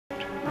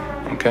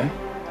okay?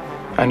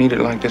 I need it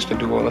like this to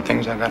do all the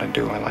things I gotta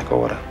do. I like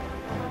order.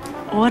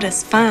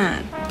 Order's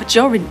fine, but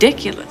you're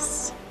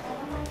ridiculous.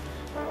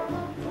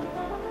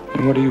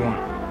 And what do you want?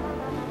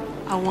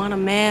 I want a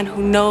man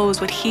who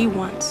knows what he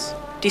wants.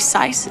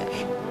 Decisive.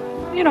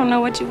 You don't know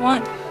what you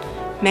want.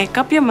 Make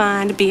up your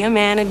mind, be a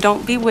man, and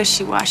don't be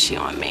wishy-washy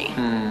on me.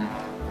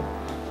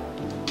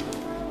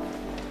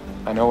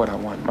 I know what I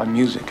want. My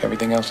music.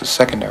 Everything else is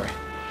secondary.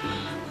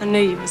 I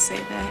knew you would say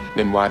that.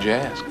 Then why'd you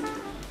ask?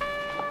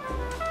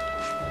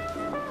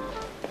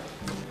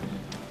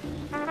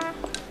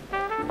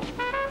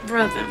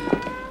 Brother,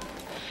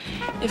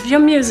 if your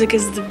music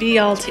is the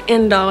be-all to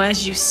end-all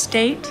as you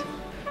state,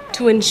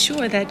 to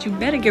ensure that, you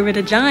better get rid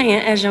of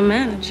Giant as your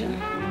manager.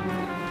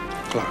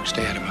 Clark,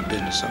 stay out of my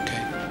business,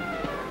 okay?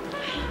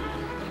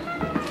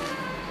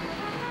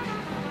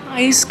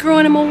 Are you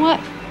screwing him or what?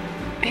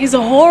 He's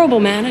a horrible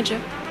manager.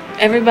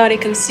 Everybody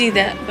can see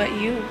that but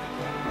you.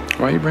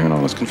 Why are you bringing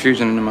all this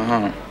confusion into my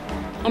home?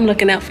 I'm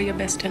looking out for your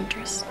best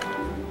interest.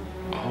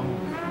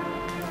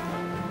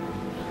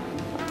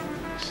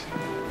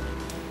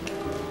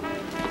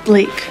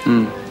 Bleek.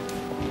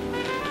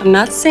 I'm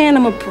not saying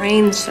I'm a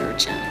brain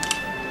surgeon,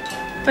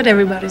 but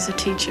everybody's a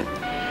teacher.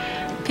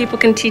 People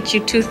can teach you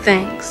two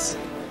things: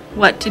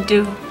 what to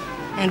do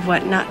and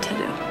what not to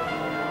do.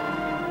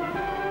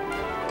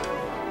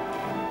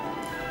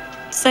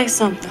 Say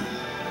something.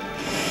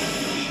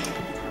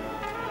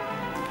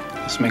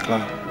 Let's make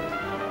love.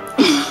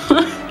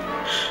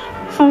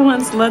 For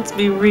once, let's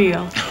be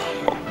real.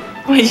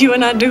 What you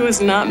and I do is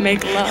not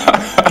make love.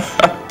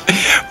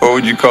 What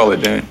would you call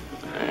it, then?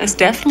 It's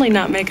definitely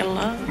not making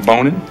love.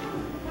 Boning?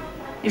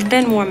 You've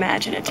been more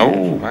imaginative.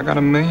 Oh, I got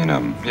a million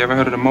of them. You ever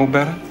heard of the Mo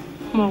Better?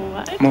 More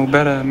what? Mo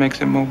Better makes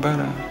it Mo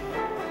Better.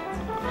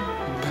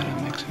 Mo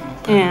Better makes it Mo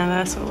Better. Yeah,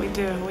 that's what we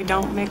do. We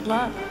don't make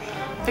love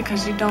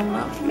because you don't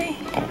love me.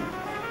 Oh.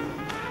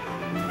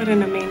 But in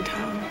the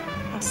meantime,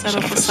 I'll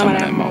settle for some of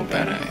that Mo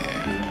Better.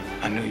 Yeah.